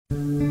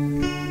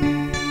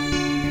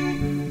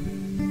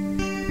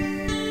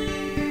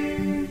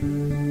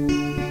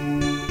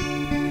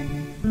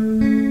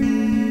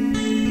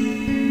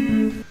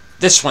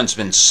This one's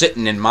been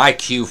sitting in my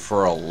queue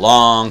for a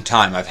long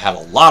time. I've had a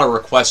lot of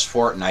requests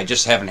for it, and I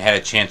just haven't had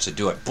a chance to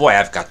do it. Boy,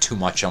 I've got too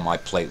much on my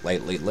plate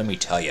lately, let me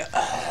tell you.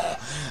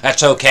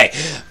 That's okay.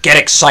 Get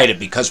excited,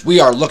 because we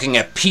are looking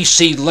at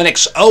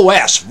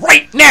PCLINUXOS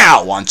right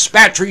now on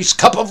Spatry's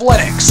Cup of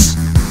Linux.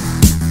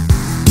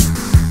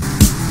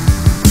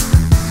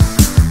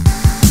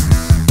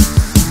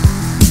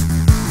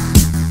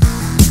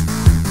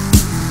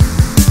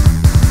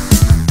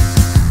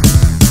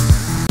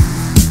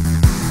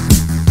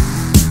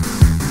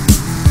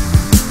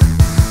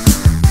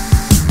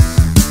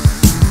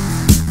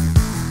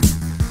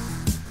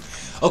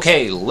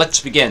 Okay,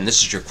 let's begin.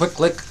 This is your quick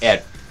look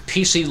at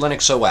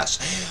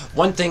PCLINUXOS.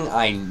 One thing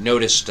I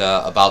noticed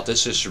about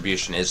this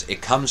distribution is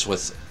it comes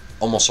with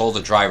almost all the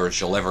drivers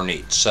you'll ever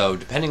need. So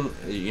depending,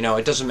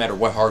 it doesn't matter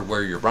what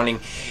hardware you're running,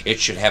 it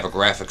should have a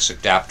graphics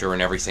adapter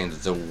and everything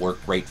that will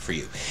work great for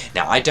you.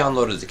 Now, I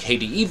downloaded the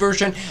KDE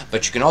version,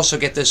 but you can also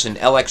get this in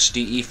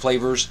LXDE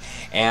flavors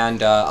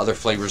and other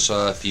flavors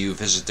if you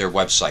visit their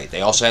website.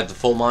 They also have the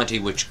Full Monty,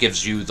 which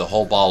gives you the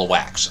whole ball of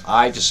wax.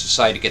 I just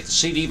decided to get the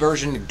CD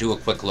version and do a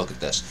quick look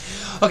at this.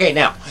 Okay,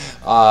 now,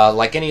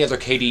 like any other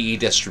KDE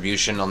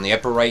distribution, on the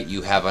upper right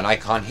you have an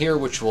icon here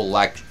which will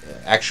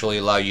actually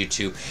allow you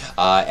to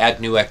add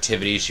new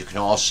activities. You can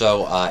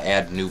also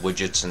add new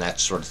widgets and that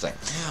sort of thing.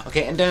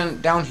 Okay,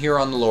 and down here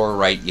on the lower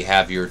right you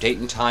have your date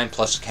and time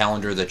plus a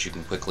calendar that you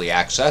can quickly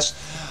access.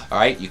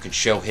 Alright, you can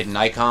show hidden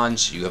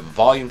icons, you have a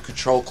volume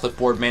control,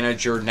 clipboard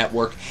manager,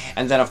 network,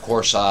 and then of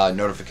course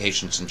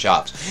notifications and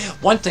jobs.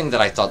 One thing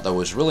that I thought that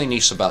was really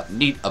neat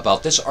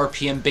about this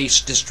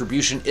RPM-based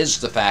distribution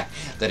is the fact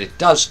that it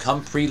does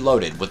come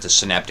preloaded with the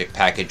Synaptic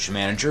package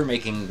manager,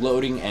 making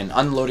loading and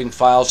unloading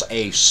files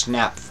a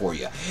snap for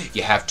you.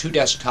 You have two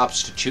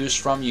desktops to choose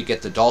from. You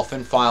get the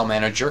Dolphin file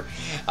manager.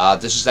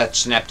 This is that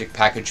Synaptic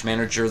package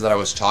manager that I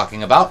was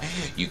talking about.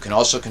 You can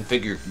also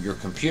configure your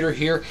computer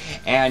here,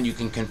 and you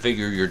can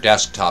configure your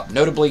desktop.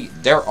 Notably,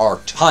 there are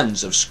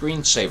tons of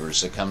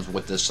screensavers that comes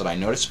with this that I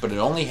noticed, but it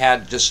only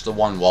had just the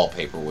one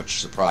wallpaper,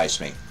 which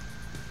surprised me.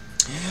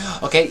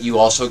 Okay, you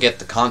also get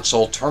the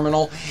console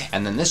terminal,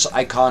 and then this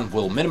icon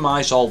will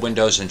minimize all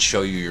windows and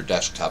show you your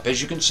desktop.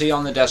 As you can see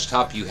on the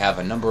desktop, you have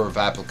a number of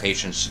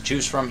applications to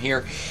choose from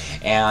here,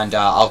 and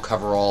I'll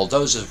cover all of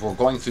those as we're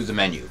going through the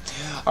menu.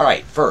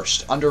 Alright,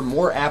 first, under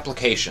More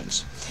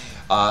Applications,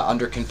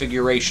 under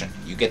Configuration,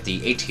 you get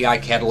the ATI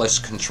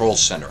Catalyst Control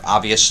Center.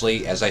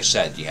 Obviously, as I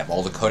said, you have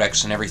all the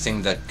codecs and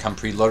everything that come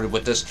preloaded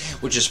with this,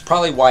 which is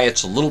probably why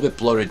it's a little bit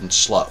bloated and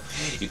slow.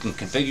 You can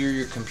configure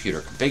your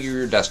computer, configure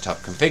your desktop,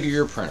 configure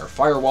your printer,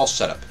 firewall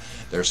setup.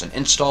 There's an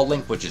install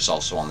link, which is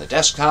also on the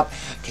desktop,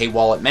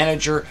 K-Wallet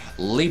Manager,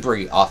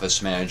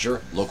 LibreOffice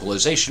Manager,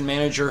 Localization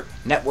Manager,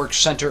 Network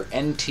Center,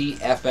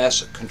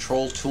 NTFS,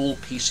 Control Tool,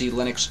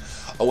 PCLINUXOS,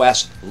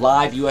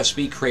 Live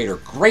USB Creator.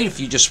 Great if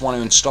you just want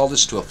to install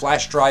this to a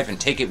flash drive and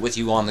take it with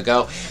you on the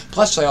go.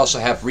 Plus, I also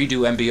have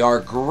Redo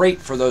MBR, great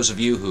for those of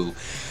you who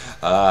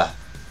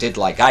did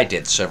like I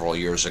did several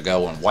years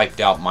ago and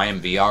wiped out my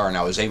MBR, and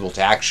I was able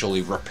to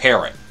actually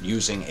repair it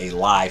using a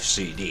live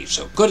CD.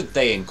 So good that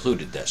they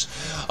included this.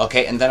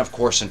 Okay, and then of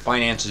course in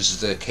finances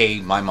is the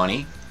K My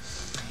Money.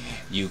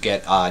 You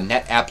get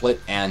Net Applet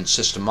and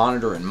System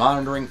Monitor and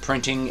Monitoring.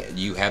 Printing,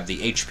 you have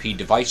the HP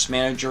Device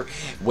Manager,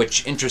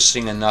 which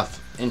interestingly enough,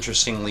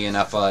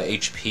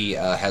 HP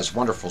has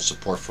wonderful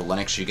support for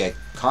Linux. You get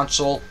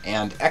Console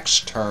and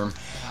Xterm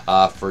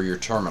for your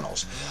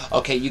terminals.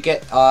 Okay, you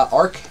get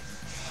Arc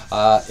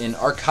in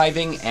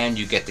archiving, and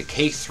you get the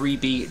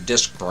K3B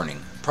disk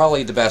burning.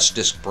 Probably the best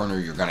disk burner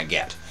you're going to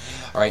get.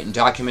 Alright, in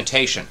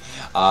documentation,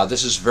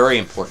 this is very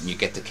important. You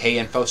get the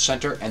K-Info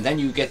Center, and then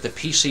you get the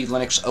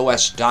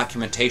PCLINUXOS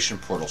documentation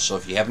portal. So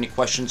if you have any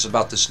questions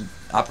about this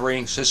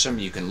operating system,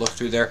 you can look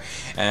through there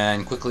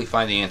and quickly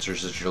find the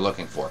answers that you're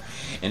looking for.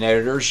 In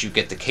editors, you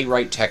get the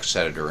Kwrite text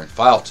editor and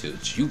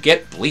FileTunes. You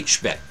get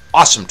BleachBit.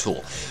 Awesome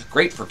tool.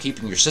 Great for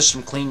keeping your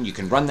system clean. You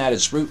can run that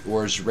as root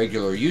or as a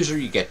regular user.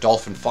 You get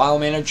Dolphin File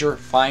Manager,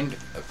 find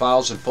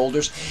files and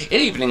folders. It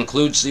even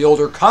includes the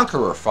older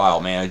Conqueror File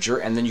Manager,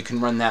 and then you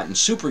can run that in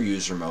super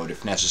user mode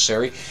if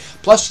necessary.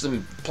 Plus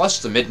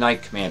the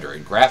Midnight Commander.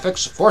 In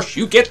graphics, of course,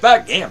 you get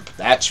the GAMP.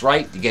 That's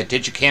right. You get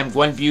Digicam,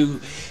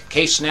 Gwenview,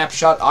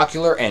 K-Snapshot,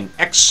 Ocular, and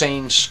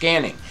Xsane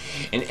scanning.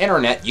 In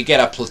internet, you get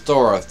a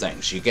plethora of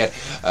things. You get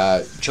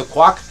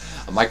Chiquak,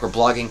 a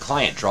microblogging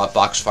client,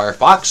 Dropbox,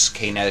 Firefox,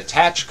 Knet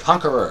Attach,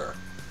 Conqueror,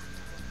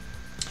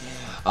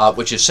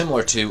 which is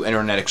similar to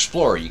Internet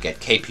Explorer. You get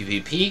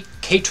KPPP,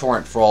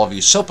 KTorrent for all of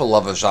you SOPA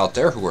lovers out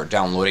there who are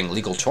downloading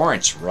legal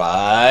torrents,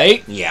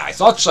 right? Yeah, I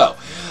thought so.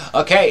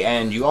 Okay,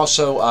 and you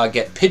also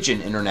get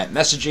Pigeon Internet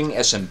Messaging,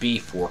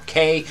 SMB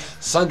 4K,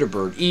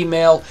 Thunderbird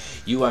Email,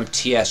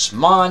 UMTS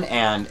Mon,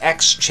 and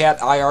XChat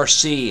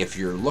IRC. If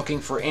you're looking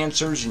for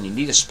answers and you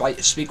need to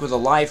speak with a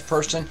live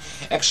person,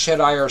 XChat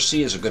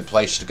IRC is a good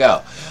place to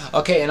go.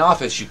 Okay, in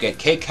Office you get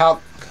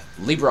KCalc,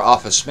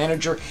 LibreOffice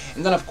Manager,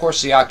 and then of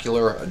course the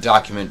Ocular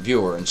Document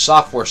Viewer. In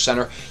Software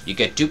Center, you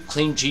get Duke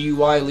Clean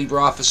GUI,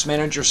 LibreOffice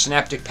Manager,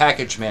 Synaptic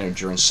Package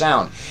Manager. In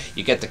Sound,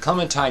 you get the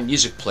Clementine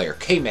Music Player,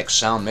 KMix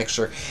Sound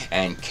Mixer,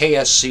 and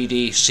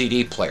KSCD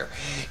CD Player.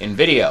 In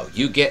Video,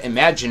 you get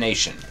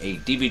Imagination, a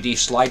DVD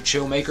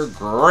slideshow maker,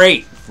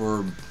 great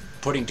for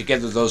putting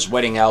together those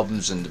wedding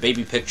albums and the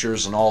baby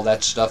pictures and all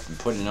that stuff and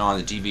putting it on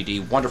the DVD.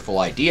 Wonderful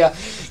idea.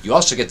 You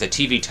also get the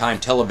TV Time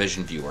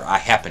television viewer. I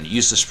happen to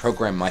use this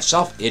program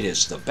myself. It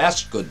is the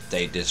best. Good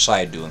they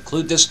decided to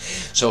include this.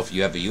 So if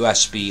you have a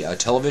USB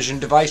television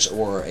device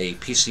or a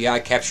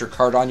PCI capture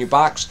card on your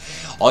box,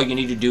 all you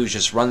need to do is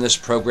just run this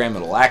program.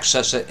 It'll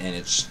access it, and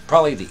it's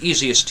probably the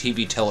easiest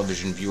TV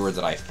television viewer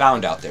that I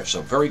found out there.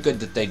 So very good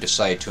that they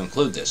decided to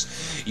include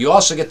this. You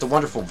also get the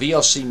wonderful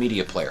Vlc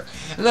Media Player.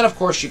 And then of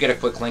course you get a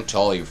quick link to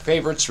all your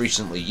favorites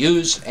recently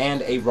used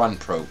and a run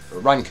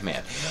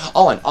command.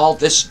 All in all,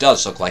 this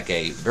does look like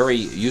a very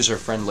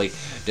user-friendly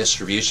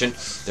distribution.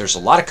 There's a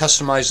lot of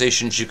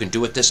customizations you can do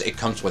with this. It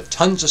comes with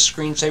tons of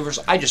screensavers.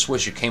 I just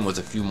wish it came with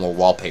a few more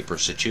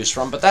wallpapers to choose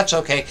from, but that's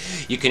okay.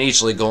 You can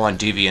easily go on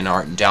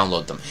DeviantArt and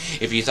download them.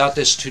 If you thought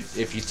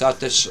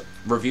this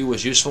review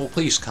was useful,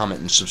 please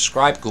comment and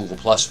subscribe. Google+,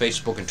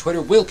 Facebook, and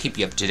Twitter will keep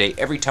you up to date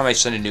every time I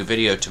send a new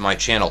video to my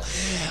channel.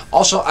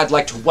 Also, I'd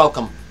like to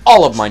welcome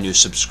all of my new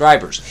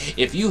subscribers.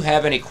 If you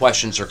have any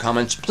questions or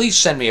comments, please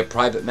send me a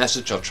private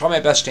message. I'll try my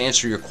best to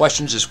answer your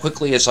questions as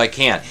quickly as I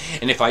can.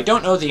 And if I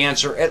don't know the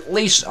answer, at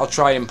least I'll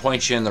try and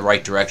point you in the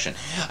right direction.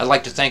 I'd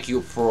like to thank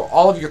you for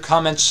all of your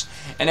comments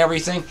and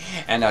everything,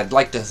 and I'd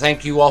like to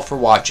thank you all for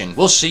watching.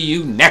 We'll see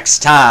you next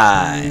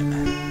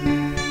time.